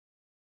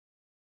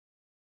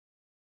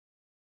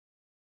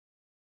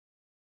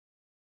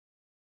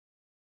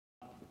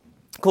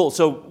Cool.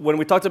 So when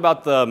we talked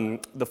about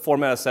the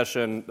format of the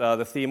session,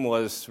 the theme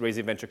was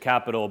raising venture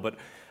capital, but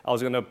I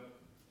was going to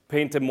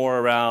paint it more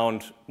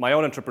around my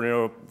own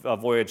entrepreneurial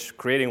voyage,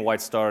 creating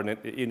White Star.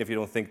 And even if you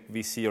don't think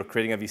VC or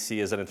creating a VC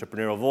is an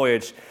entrepreneurial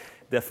voyage,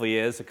 definitely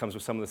is. It comes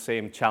with some of the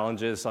same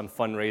challenges on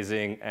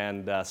fundraising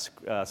and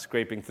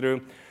scraping through.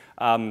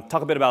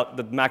 Talk a bit about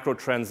the macro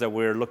trends that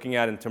we're looking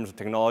at in terms of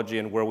technology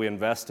and where we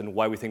invest and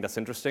why we think that's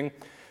interesting.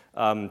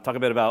 Talk a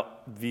bit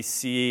about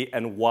VC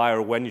and why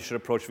or when you should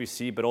approach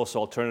VC, but also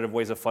alternative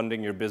ways of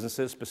funding your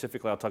businesses.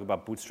 Specifically, I'll talk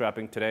about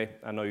bootstrapping today.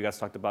 I know you guys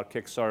talked about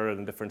Kickstarter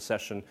in a different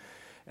session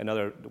and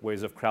other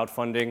ways of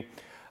crowdfunding.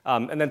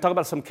 And then talk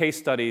about some case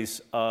studies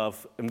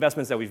of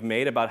investments that we've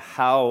made, about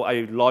how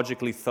I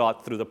logically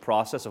thought through the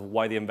process of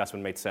why the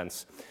investment made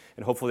sense.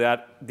 And hopefully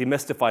that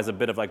demystifies a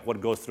bit of like what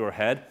goes through our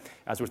head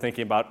as we're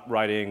thinking about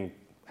writing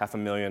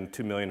 $500,000,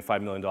 $2 million,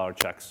 $5 million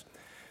checks.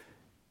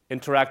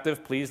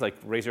 Interactive, please, like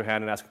raise your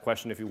hand and ask a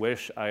question if you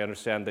wish. I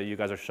understand that you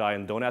guys are shy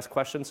and don't ask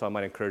questions, so I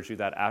might encourage you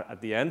that at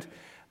the end.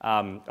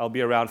 I'll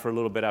be around for a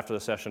little bit after the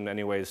session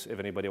anyways, if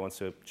anybody wants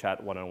to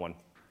chat one-on-one.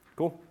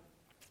 Cool?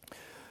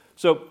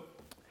 So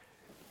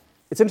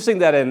it's interesting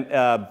that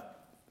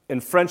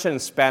in French and in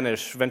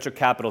Spanish, venture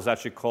capital is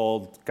actually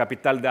called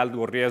capital de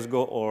alto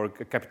riesgo or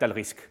capital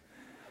risque.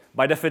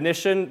 By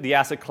definition, the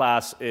asset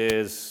class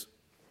is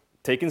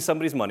taking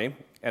somebody's money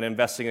and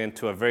investing it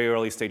into a very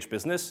early stage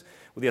business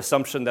with the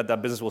assumption that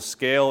that business will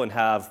scale and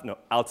have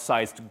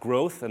outsized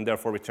growth and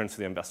therefore returns to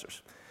the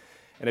investors.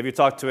 And if you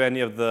talk to any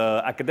of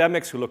the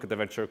academics who look at the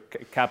venture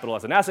capital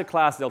as an asset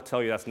class, they'll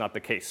tell you that's not the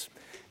case.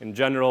 In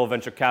general,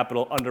 venture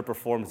capital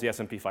underperforms the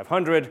S&P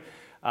 500,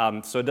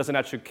 so it doesn't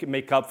actually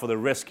make up for the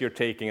risk you're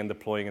taking and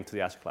deploying into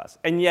the asset class.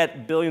 And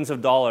yet, billions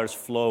of dollars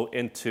flow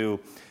into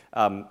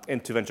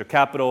venture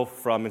capital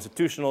from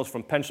institutionals,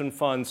 from pension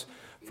funds,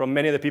 from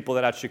many of the people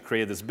that actually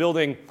created this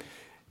building.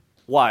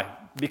 Why?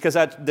 Because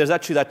there's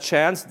actually that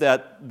chance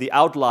that the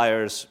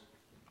outliers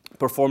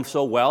perform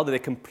so well that they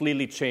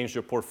completely change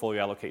their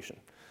portfolio allocation.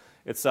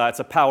 It's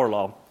a power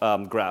law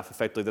graph,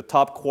 effectively. The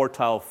top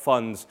quartile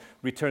funds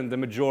return the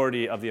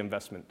majority of the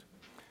investment.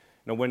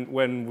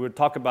 When we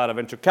talk about a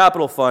venture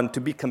capital fund, to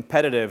be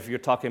competitive, you're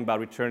talking about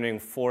returning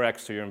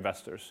 4x to your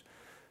investors.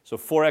 So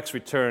 4x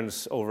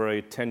returns over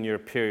a 10-year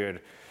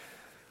period,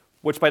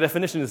 which by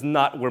definition is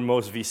not where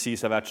most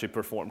VCs have actually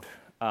performed.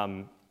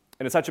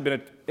 And it's actually been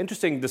an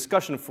interesting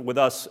discussion with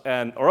us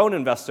and our own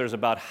investors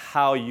about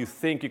how you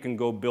think you can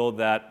go build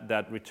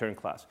that return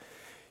class.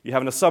 You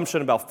have an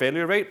assumption about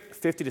failure rate.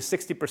 50 to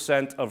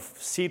 60% of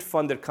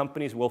seed-funded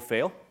companies will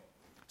fail.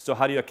 So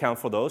how do you account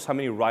for those? How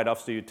many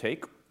write-offs do you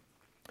take?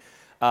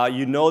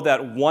 You know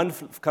that one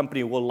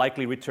company will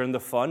likely return the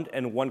fund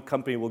and one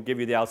company will give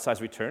you the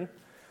outsized return.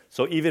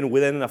 So even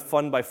within a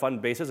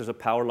fund-by-fund basis, there's a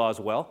power law as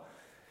well.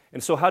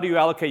 And so how do you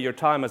allocate your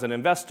time as an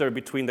investor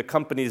between the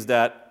companies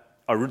that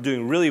are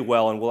doing really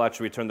well and will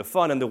actually return the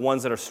fund and the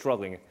ones that are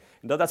struggling?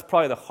 And that's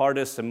probably the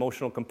hardest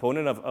emotional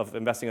component of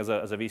investing as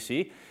a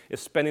VC, is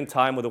spending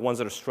time with the ones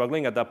that are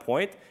struggling at that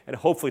point and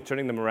hopefully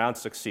turning them around to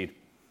succeed.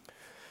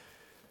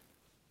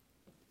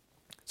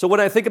 So when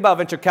I think about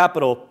venture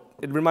capital,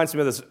 it reminds me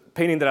of this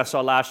painting that I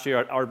saw last year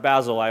at Art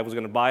Basel. I was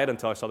going to buy it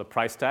until I saw the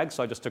price tag,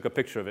 so I just took a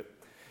picture of it.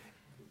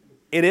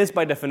 It is,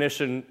 by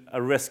definition,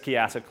 a risky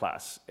asset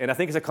class. And I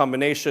think it's a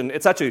combination.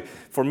 It's actually,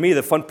 for me,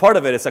 the fun part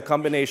of it is a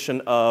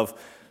combination of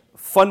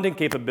funding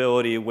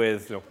capability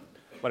with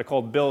what I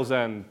call bills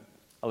and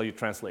I'll let you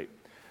translate.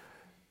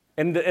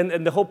 And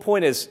the whole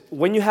point is,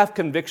 when you have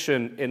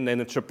conviction in an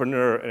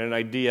entrepreneur and an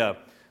idea,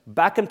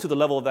 back into the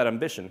level of that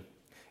ambition.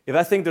 If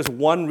I think there's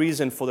one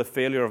reason for the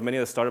failure of many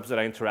of the startups that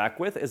I interact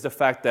with, is the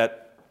fact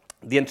that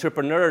the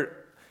entrepreneur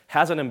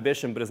has an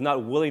ambition but is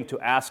not willing to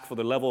ask for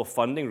the level of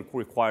funding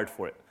required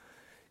for it.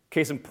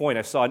 Case in point,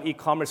 I saw an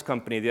e-commerce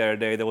company the other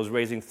day that was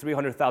raising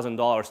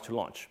 $300,000 to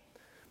launch.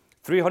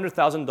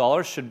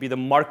 $300,000 should be the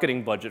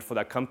marketing budget for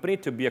that company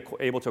to be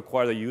able to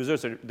acquire the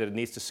users that it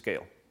needs to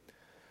scale.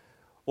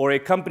 Or a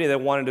company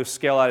that wanted to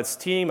scale out its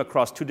team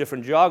across 2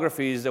 different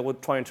geographies that were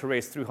trying to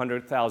raise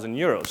 300,000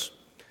 euros,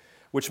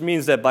 which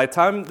means that by the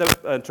time the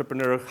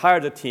entrepreneur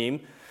hired the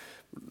team,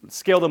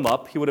 scaled them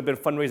up, he would have been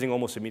fundraising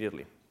almost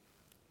immediately.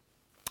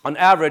 On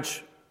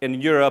average,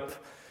 in Europe,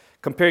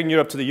 comparing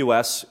Europe to the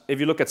US, if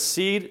you look at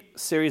seed,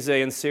 Series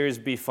A, and Series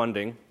B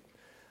funding,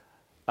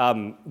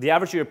 the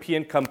average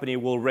European company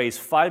will raise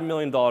 $5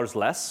 million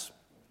less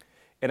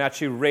and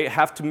actually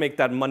have to make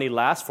that money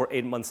last for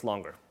 8 months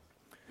longer.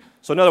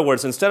 So in other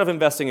words, instead of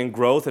investing in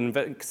growth,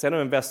 instead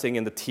of investing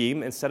in the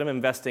team, instead of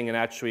investing in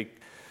actually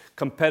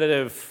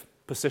competitive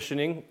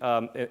positioning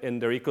in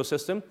their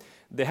ecosystem,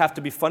 they have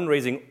to be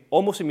fundraising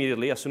almost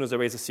immediately as soon as they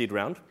raise a seed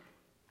round.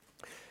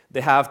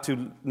 They have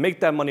to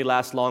make that money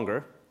last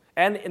longer.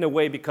 And in a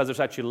way, because there's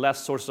actually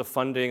less sources of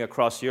funding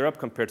across Europe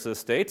compared to the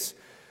States,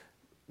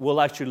 will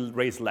actually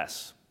raise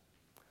less.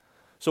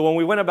 So when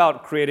we went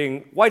about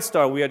creating White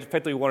Star, we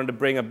effectively wanted to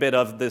bring a bit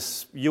of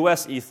this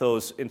US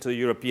ethos into the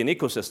European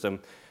ecosystem.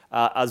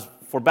 As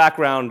for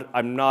background,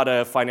 I'm not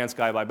a finance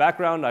guy by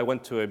background. I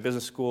went to a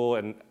business school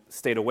and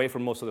stayed away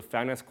from most of the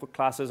finance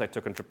classes. I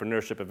took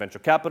entrepreneurship and venture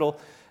capital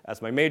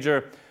as my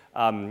major.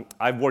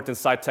 I've worked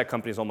inside tech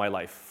companies all my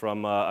life,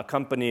 from a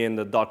company in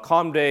the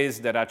dot-com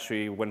days that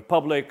actually went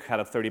public, had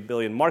a 30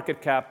 billion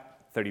market cap,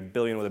 30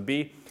 billion with a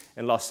B,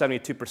 and lost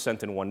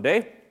 72% in one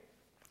day.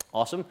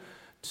 Awesome.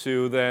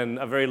 To then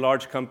a very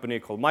large company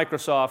called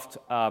Microsoft,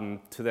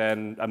 to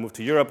then I moved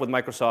to Europe with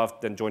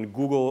Microsoft, then joined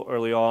Google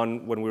early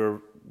on when we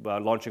were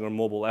launching our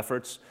mobile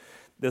efforts.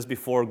 This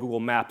before Google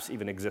Maps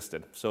even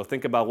existed. So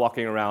think about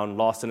walking around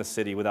lost in a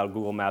city without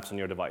Google Maps on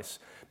your device,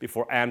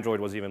 before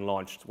Android was even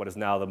launched, what is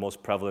now the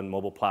most prevalent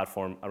mobile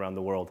platform around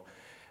the world.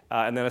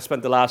 And then I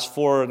spent the last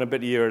 4 and a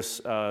bit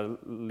years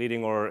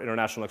leading our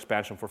international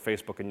expansion for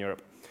Facebook in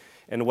Europe.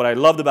 And what I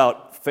loved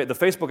about the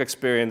Facebook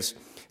experience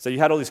is that you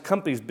had all these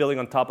companies building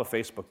on top of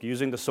Facebook,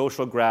 using the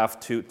social graph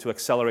to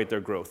accelerate their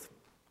growth.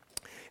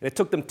 And it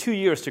took them 2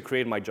 years to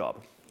create my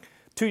job.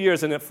 2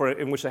 years in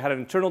which I had an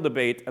internal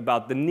debate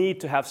about the need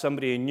to have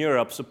somebody in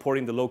Europe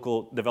supporting the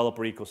local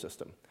developer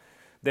ecosystem.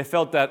 They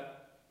felt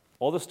that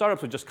all the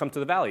startups would just come to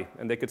the Valley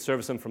and they could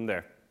service them from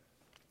there.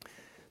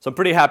 So I'm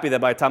pretty happy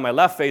that by the time I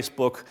left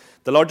Facebook,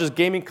 the largest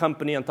gaming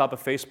company on top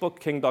of Facebook,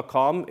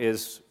 King.com,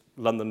 is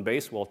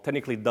London-based, well,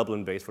 technically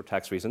Dublin-based for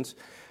tax reasons.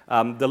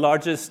 The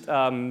largest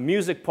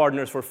music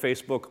partners for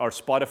Facebook are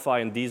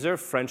Spotify and Deezer,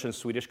 French and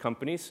Swedish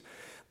companies.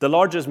 The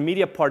largest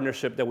media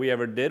partnership that we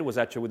ever did was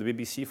actually with the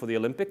BBC for the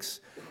Olympics,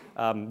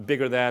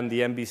 bigger than the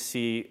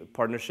NBC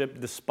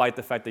partnership, despite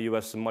the fact the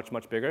US is much,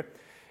 much bigger.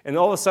 And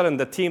all of a sudden,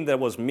 the team that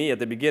was me at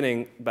the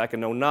beginning, back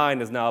in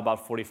 2009, is now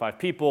about 45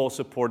 people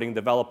supporting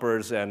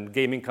developers and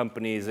gaming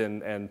companies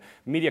and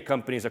media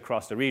companies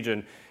across the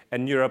region.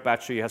 And Europe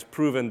actually has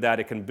proven that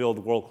it can build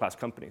world-class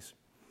companies.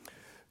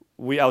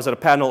 I was at a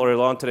panel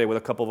earlier on today with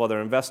a couple of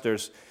other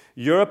investors.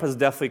 Europe has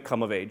definitely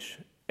come of age.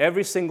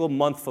 Every single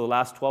month for the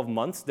last 12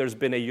 months, there's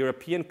been a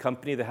European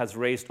company that has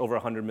raised over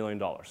 $100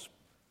 million.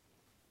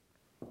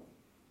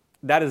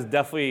 That is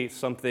definitely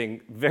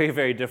something very,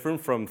 very different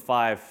from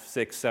 5,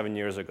 6, 7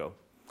 years ago.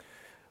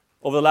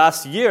 Over the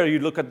last year, you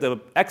look at the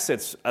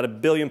exits at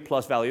 $1 billion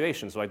plus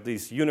valuations, like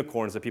these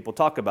unicorns that people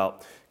talk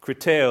about.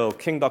 Criteo,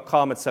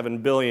 King.com at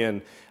 $7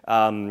 billion,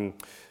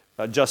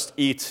 Just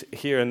Eat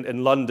here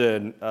in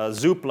London,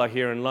 Zoopla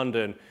here in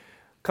London.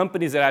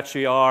 Companies that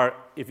actually are,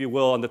 if you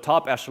will, on the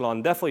top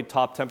echelon, definitely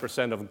top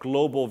 10% of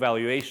global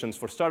valuations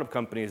for startup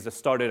companies that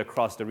started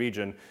across the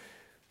region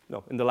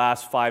in the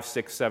last 5,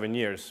 6, 7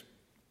 years.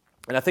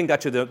 And I think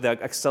actually the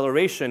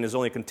acceleration is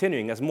only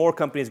continuing. As more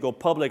companies go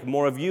public,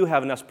 more of you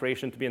have an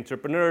aspiration to be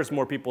entrepreneurs,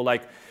 more people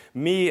like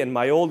me and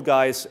my old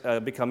guys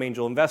become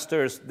angel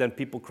investors, then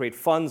people create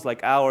funds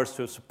like ours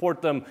to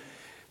support them.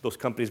 Those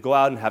companies go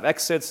out and have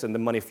exits, and the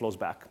money flows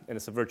back, and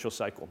it's a virtuous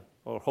cycle.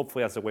 Or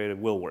hopefully that's the way it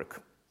will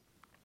work.